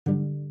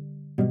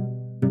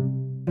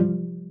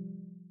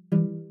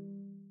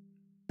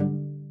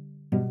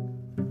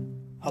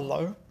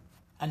Hello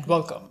and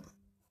welcome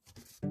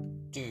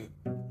to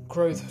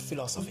Growth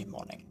Philosophy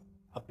Morning,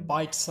 a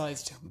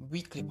bite-sized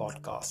weekly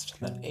podcast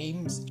that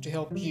aims to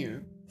help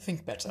you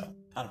think better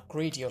and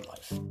upgrade your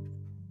life.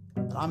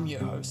 And I'm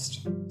your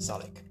host,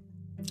 Salik.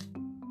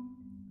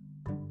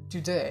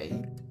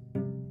 Today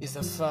is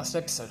the first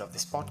episode of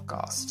this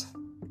podcast,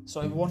 so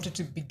I wanted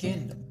to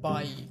begin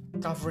by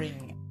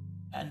covering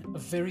a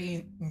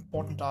very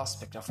important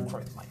aspect of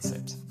growth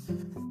mindset,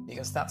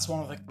 because that's one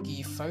of the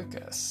key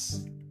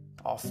focus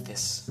of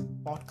this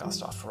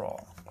podcast after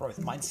all, growth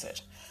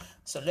mindset.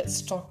 So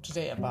let's talk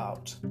today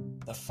about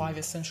the 5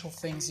 essential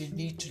things you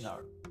need to know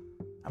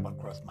about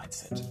growth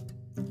mindset.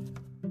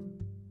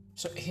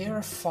 So here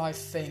are 5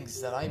 things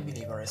that I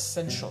believe are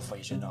essential for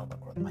you to know about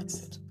growth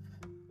mindset.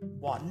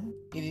 1,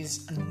 it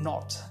is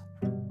not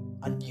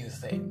a new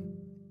thing.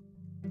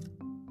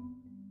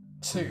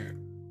 2,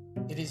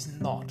 it is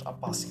not a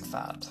passing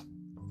fad.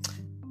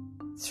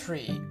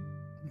 3,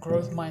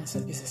 growth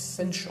mindset is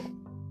essential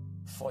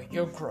for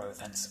your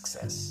growth and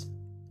success.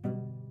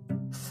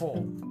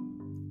 4,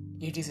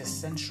 it is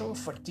essential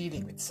for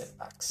dealing with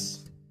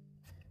setbacks.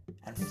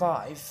 And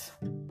 5,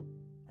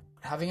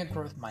 having a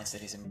growth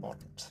mindset is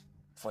important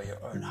for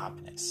your own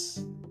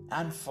happiness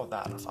and for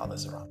that of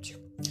others around you.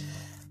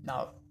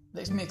 Now,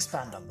 let me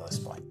expand on those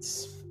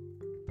points.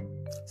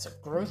 So,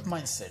 growth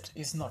mindset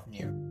is not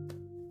new.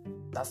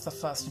 That's the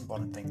first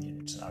important thing you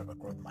need to know about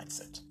growth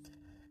mindset.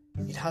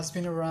 It has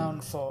been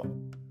around for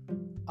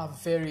a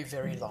very,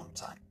 very long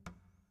time.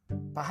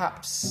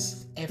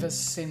 Perhaps ever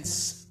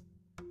since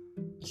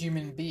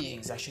human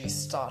beings actually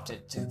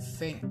started to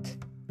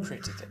think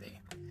critically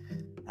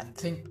and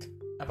think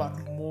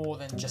about more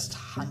than just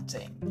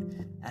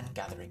hunting and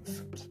gathering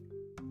food.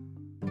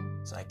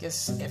 So I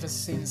guess ever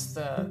since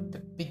the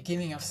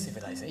beginning of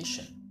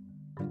civilization,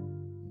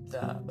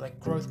 the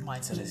growth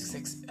mindset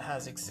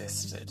has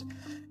existed.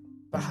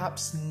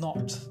 Perhaps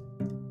not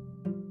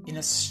in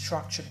a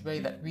structured way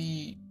that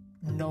we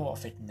know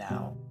of it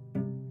now,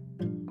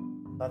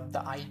 but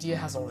the idea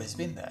has always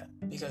been there,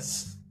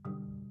 because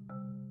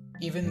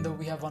even though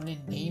we have only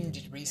named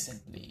it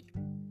recently,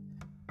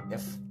 we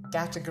have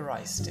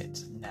categorized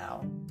it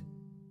now,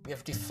 we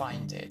have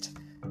defined it.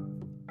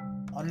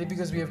 Only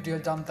because we have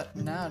done that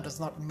now does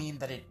not mean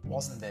that it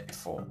wasn't there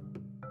before.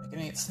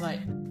 It's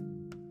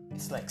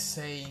like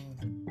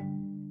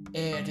saying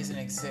air doesn't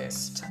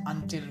exist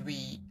until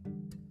we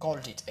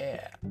called it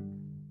air.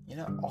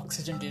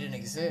 Oxygen didn't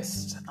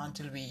exist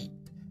until we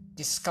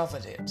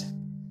discovered it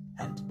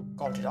and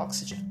called it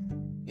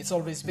oxygen. It's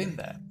always been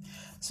there.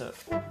 So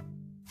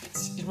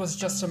it was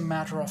just a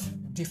matter of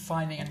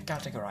defining and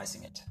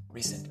categorizing it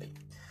recently.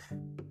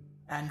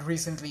 And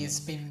recently it's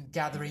been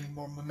gathering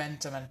more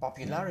momentum and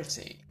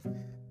popularity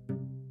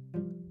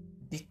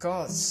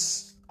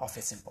because of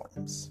its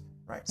importance,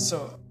 right?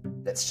 So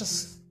let's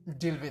just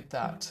deal with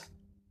that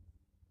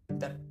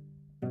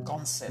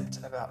concept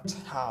about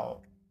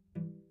how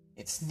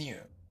it's new.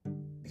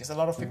 Because a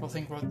lot of people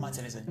think growth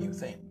mindset is a new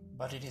thing,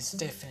 but it is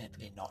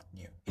definitely not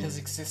new. It has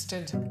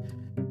existed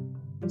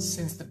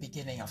since the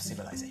beginning of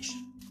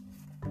civilization.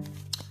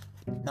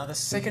 Now the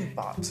second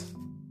point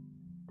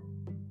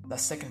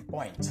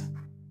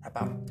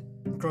about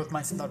growth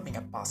mindset not being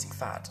a passing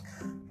fad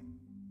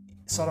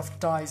sort of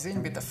ties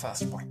in with the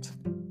first point,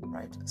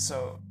 right?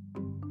 So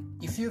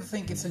if you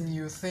think it's a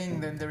new thing,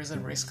 then there is a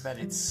risk that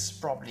it's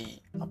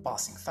probably a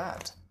passing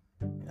fad.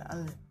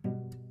 And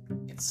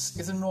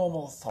it's a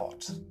normal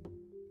thought.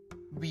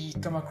 We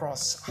come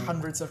across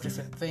hundreds of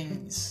different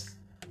things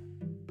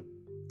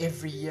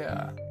every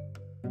year,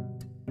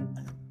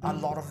 and a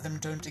lot of them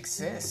don't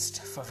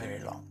exist for very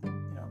long.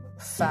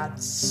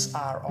 Fads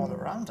are all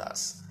around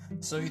us,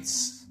 so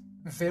it's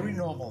very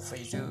normal for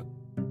you to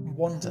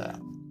wonder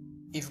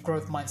if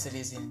growth mindset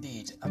is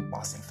indeed a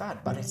passing fad,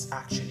 but it's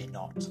actually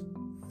not,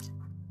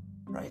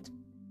 right?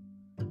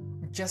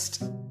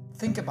 Just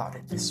think about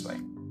it this way.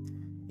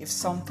 If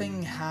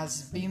something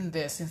has been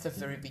there since the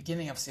very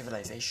beginning of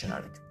civilization,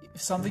 or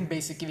if something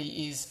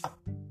basically is a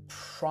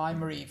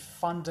primary,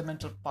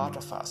 fundamental part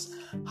of us,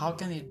 how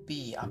can it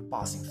be a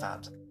passing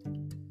fad,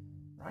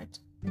 right?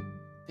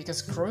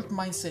 Because growth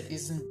mindset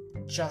isn't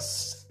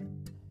just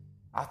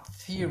a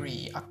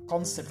theory, a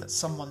concept that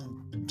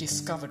someone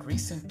discovered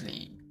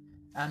recently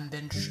and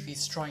then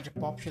is trying to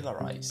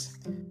popularize.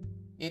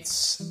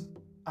 It's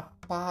a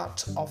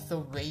part of the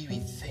way we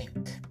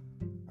think,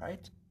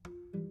 right?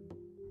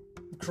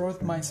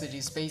 Growth mindset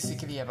is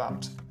basically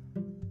about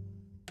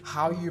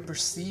how you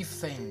perceive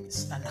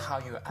things and how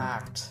you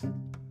act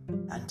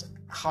and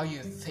how you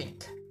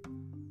think.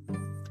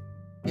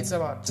 It's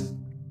about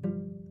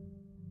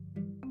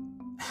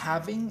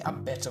having a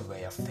better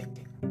way of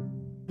thinking.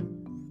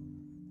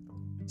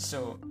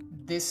 So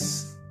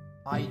this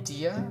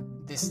idea,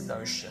 this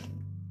notion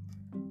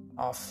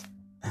of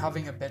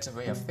having a better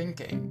way of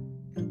thinking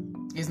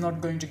is not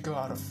going to go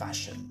out of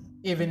fashion,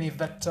 even if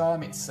the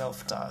term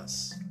itself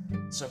does.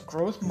 So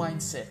growth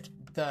mindset,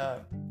 the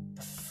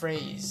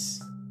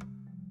phrase,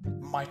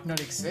 might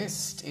not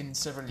exist in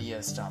several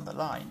years down the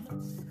line,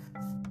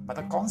 but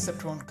the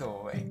concept won't go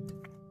away.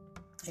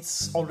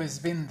 It's always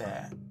been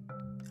there,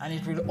 and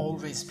it will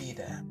always be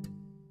there.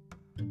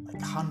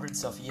 Like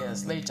hundreds of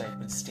years later, it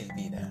will still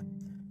be there.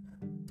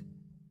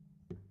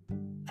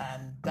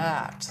 And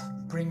that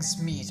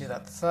brings me to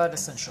that third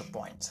essential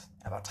point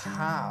about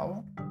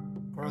how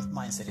growth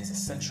mindset is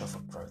essential for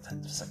growth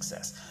and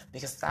success,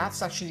 because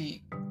that's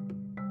actually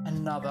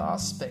another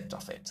aspect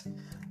of it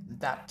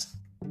that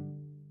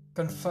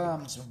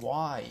confirms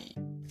why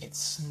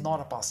it's not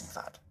a passing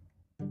fad.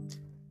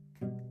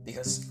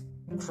 Because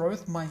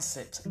growth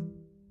mindset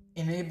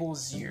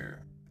enables you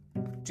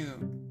to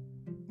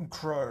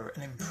grow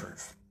and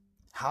improve.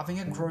 Having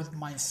a growth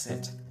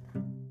mindset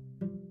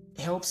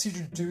helps you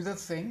to do the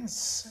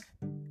things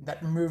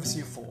that moves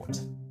you forward.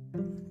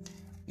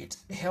 It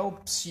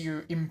helps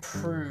you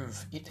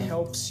improve. It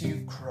helps you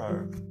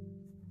grow.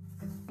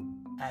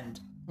 And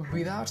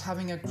without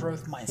having a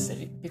growth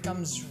mindset, it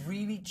becomes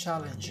really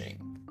challenging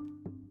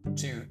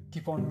to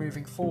keep on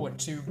moving forward,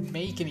 to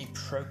make any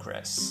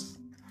progress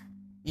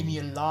in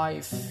your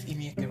life, in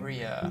your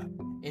career,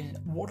 in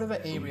whatever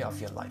area of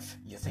your life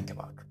you think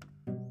about.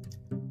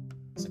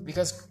 So,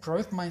 because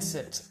growth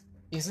mindset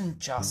isn't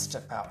just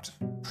about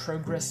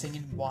progressing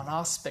in one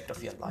aspect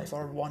of your life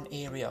or one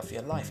area of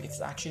your life. It's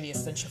actually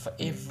essential for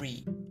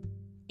every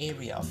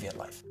area of your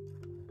life.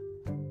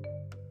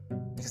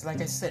 Because like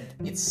I said,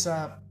 it's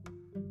a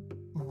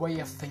way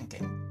of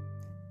thinking.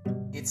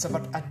 It's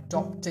about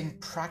adopting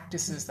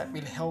practices that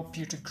will help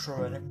you to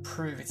grow and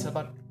improve. It's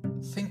about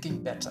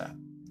thinking better.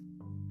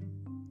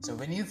 So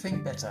when you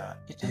think better,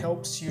 it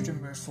helps you to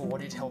move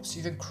forward, it helps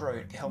you to grow,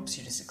 it helps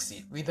you to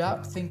succeed.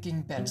 Without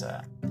thinking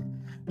better,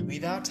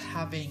 without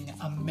having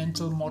a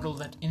mental model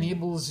that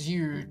enables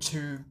you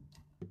to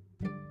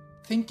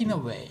think in a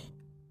way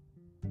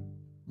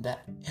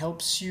that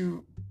helps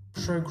you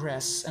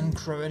progress and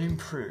grow and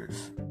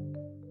improve,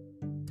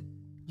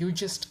 you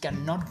just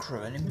cannot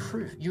grow and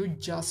improve. You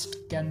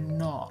just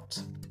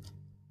cannot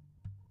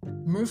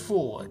move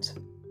forward.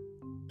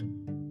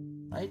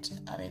 Right?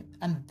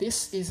 And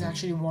this is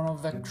actually one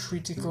of the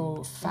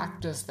critical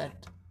factors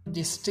that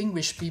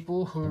distinguish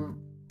people who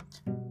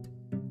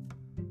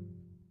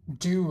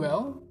do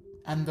well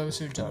and those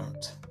who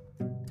don't.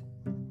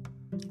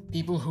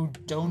 People who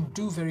don't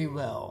do very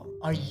well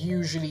are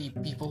usually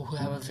people who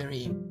have a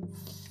very,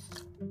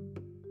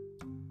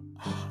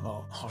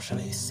 how shall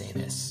I say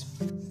this?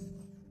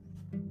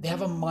 They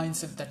have a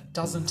mindset that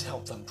doesn't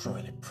help them grow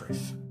and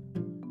improve.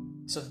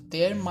 So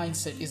their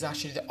mindset is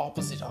actually the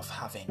opposite of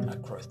having a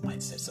growth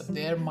mindset. So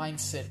their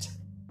mindset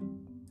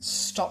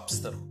stops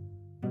them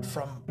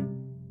from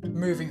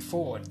moving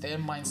forward. Their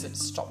mindset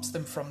stops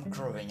them from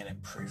growing and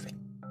improving.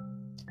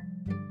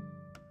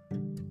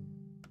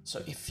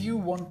 So if you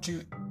want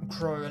to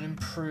grow and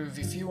improve,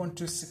 if you want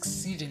to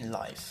succeed in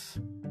life,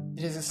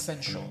 it is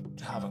essential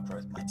to have a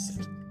growth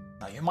mindset.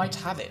 Now, you might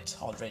have it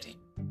already.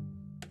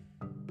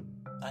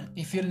 And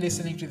if you're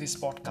listening to this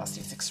podcast,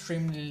 it's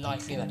extremely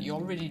likely that you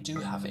already do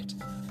have it,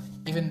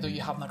 even though you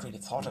have not really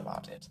thought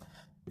about it.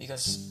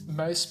 Because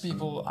most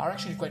people are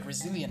actually quite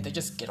resilient, they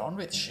just get on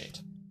with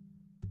shit.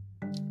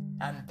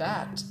 And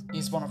that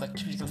is one of the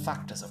critical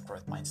factors of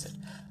growth mindset.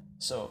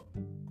 So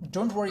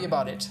don't worry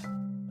about it.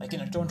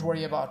 Don't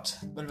worry about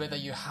whether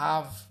you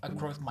have a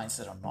growth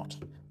mindset or not.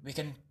 We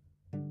can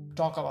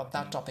talk about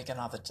that topic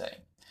another day.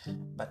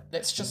 But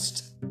let's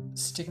just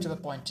stick to the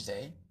point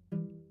today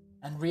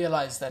and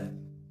realize that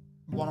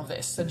one of the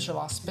essential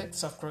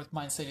aspects of growth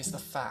mindset is the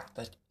fact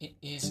that it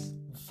is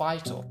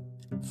vital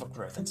for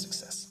growth and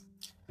success.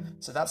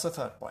 So that's the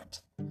third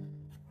point.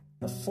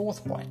 The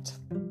fourth point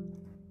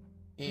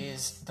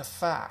is the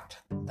fact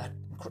that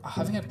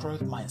having a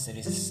growth mindset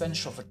is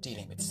essential for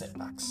dealing with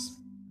setbacks.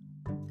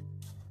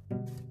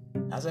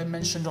 As I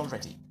mentioned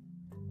already,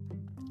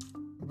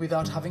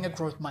 without having a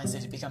growth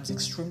mindset, it becomes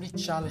extremely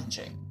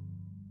challenging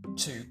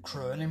to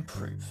grow and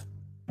improve.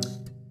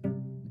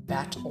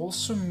 That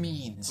also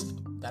means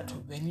that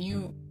when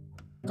you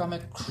come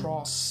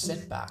across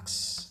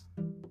setbacks,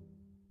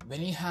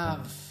 when you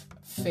have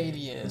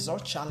failures or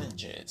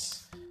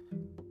challenges,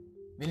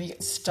 when you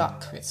get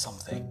stuck with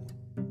something,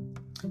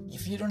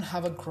 if you don't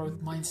have a growth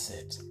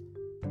mindset,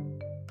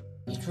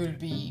 it will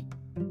be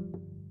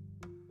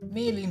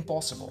nearly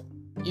impossible,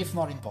 if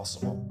not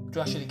impossible,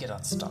 to actually get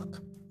unstuck.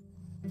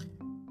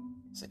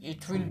 So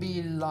it will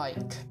be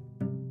like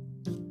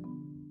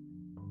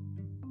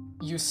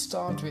you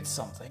start with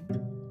something,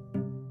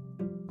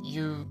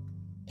 you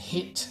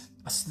hit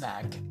a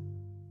snag,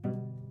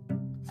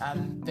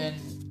 and then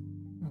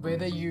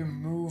whether you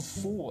move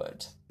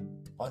forward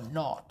or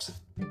not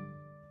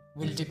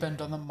will depend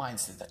on the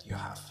mindset that you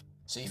have.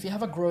 So if you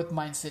have a growth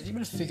mindset, you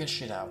will figure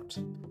shit out.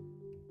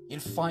 You'll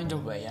find a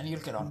way and you'll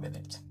get on with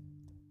it.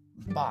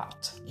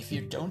 But if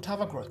you don't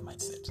have a growth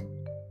mindset,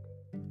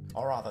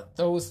 or rather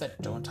those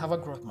that don't have a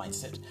growth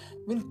mindset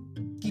will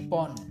keep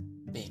on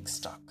being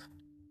stuck.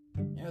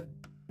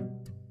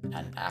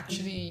 And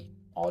actually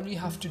all you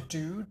have to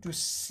do to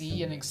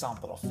see an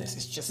example of this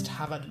is just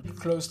have a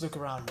close look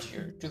around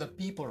you, to the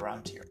people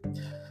around you.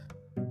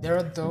 There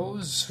are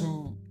those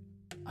who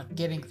are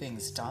getting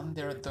things done,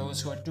 there are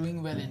those who are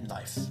doing well in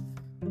life,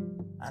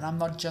 And I'm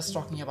not just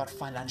talking about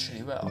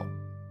financially well.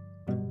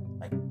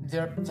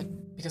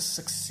 Because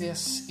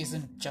success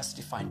isn't just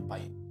defined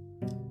by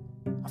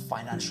a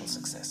financial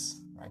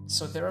success, right?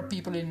 So there are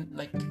people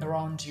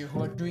around you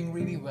who are doing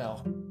really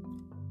well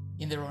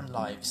in their own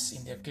lives,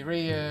 in their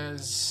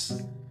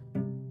careers,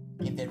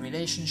 in their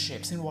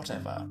relationships, in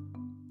whatever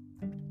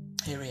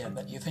area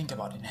that you think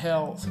about, in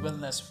health,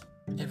 wellness,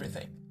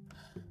 everything.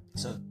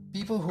 So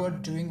people who are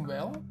doing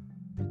well,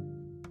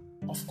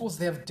 of course,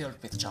 they have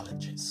dealt with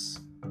challenges.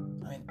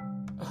 I mean,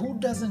 who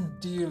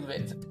doesn't deal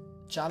with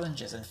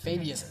challenges and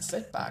failures and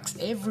setbacks?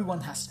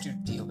 Everyone has to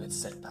deal with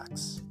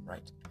setbacks,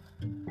 right?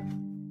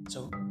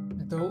 So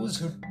those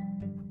who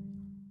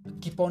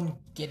keep on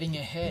getting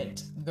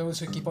ahead, those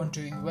who keep on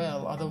doing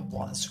well, are the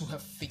ones who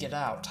have figured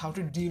out how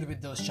to deal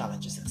with those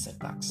challenges and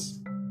setbacks.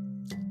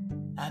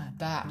 And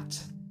that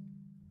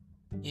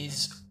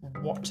is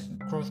what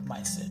growth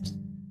mindset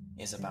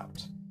is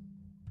about.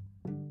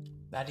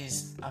 That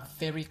is a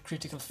very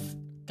critical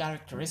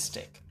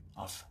characteristic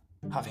of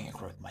having a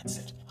growth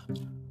mindset.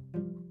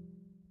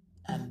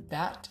 And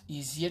that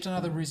is yet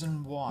another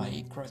reason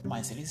why growth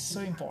mindset is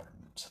so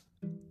important.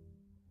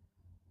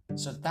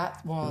 So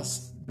that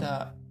was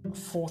the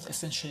fourth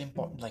essentially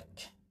important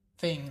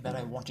thing that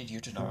I wanted you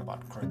to know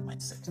about growth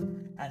mindset.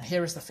 And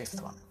here is the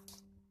fifth one.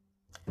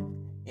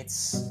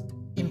 It's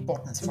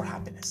importance for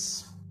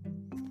happiness.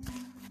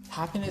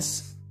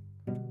 Happiness,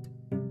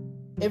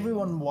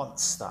 everyone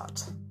wants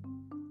that.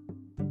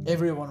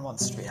 Everyone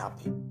wants to be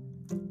happy.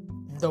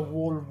 The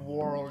whole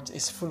world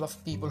is full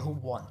of people who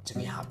want to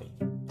be happy.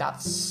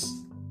 That's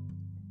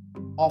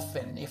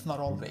often, if not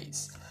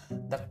always,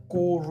 the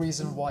core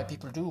reason why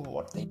people do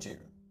what they do.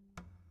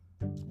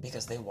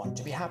 Because they want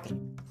to be happy.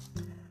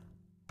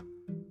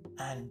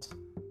 And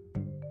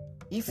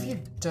if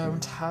you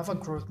don't have a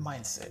growth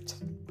mindset,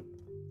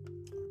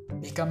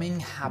 becoming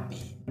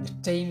happy,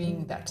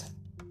 attaining that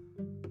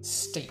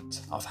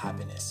state of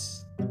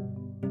happiness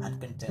and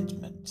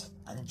contentment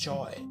and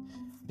joy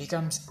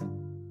becomes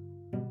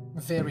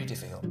very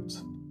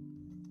difficult.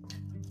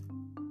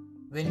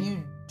 When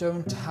you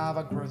don't have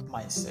a growth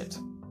mindset,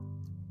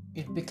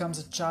 it becomes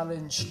a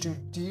challenge to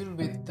deal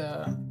with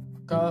the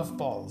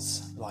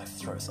curveballs life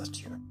throws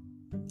at you.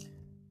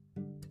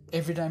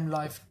 Every time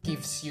life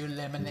gives you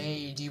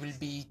lemonade, you will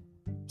be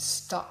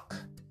stuck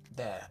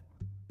there.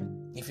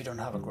 If you don't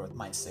have a growth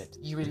mindset,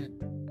 you will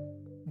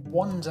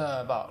wonder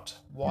about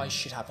why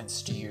shit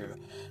happens to you.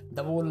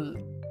 The whole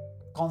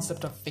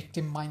concept of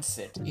victim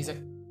mindset is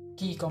a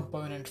key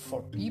component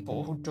for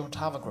people who don't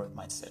have a growth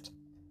mindset.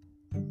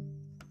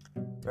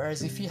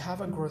 Whereas if you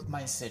have a growth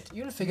mindset,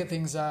 you'll figure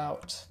things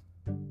out,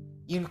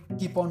 you'll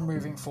keep on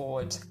moving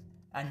forward,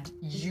 and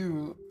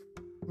you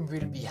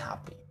will be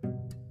happy.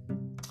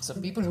 So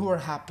people who are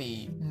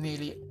happy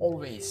they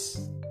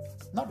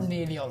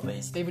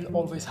will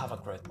always have a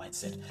growth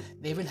mindset.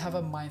 They will have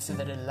a mindset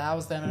that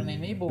allows them and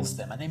enables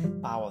them and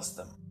empowers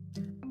them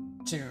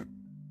to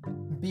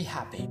be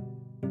happy.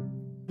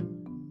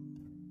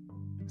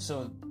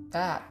 So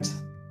that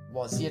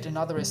was yet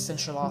another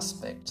essential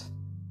aspect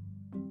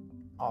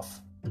of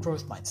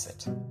growth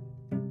mindset.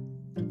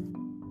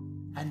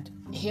 And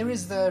here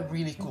is the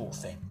really cool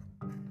thing.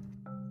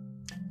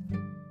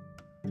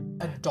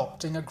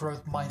 Adopting a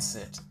growth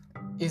mindset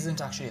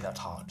isn't actually that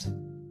hard.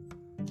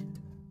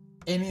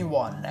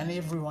 Anyone and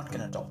everyone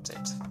can adopt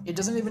it. It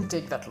doesn't even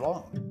take that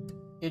long.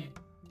 It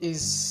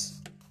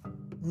is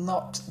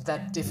not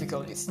that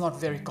difficult. It's not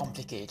very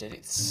complicated.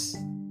 It's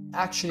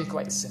actually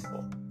quite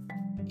simple.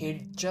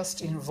 It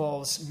just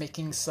involves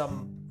making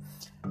some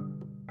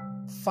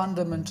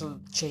fundamental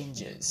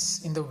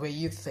changes in the way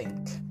you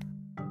think,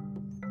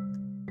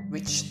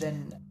 which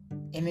then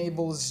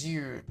enables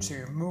you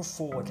to move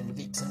forward in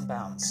leaps and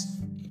bounds.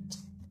 It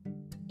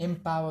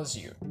empowers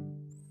you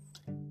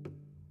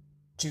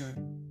to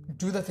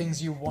do the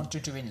things you want to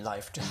do in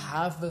life, to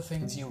have the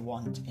things you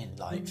want in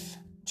life,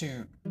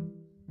 to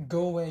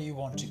go where you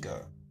want to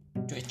go,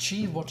 to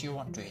achieve what you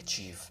want to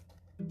achieve,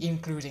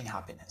 including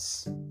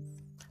happiness.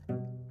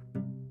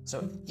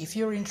 So if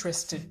you're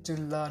interested to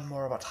learn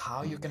more about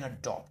how you can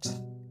adopt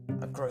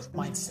a growth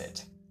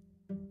mindset,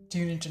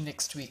 tune into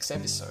next week's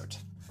episode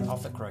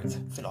of the Growth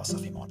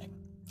Philosophy Morning.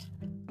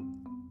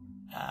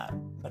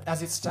 But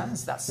as it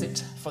stands, that's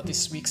it for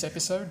this week's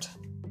episode.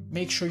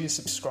 Make sure you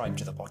subscribe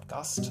to the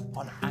podcast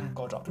on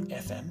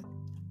anchor.fm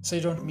so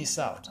you don't miss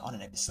out on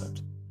an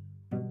episode.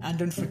 And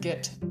don't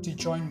forget to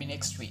join me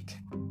next week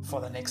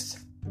for the next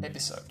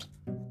episode.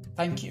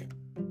 Thank you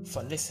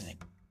for listening.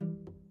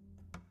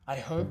 I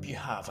hope you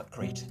have a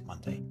great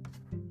Monday.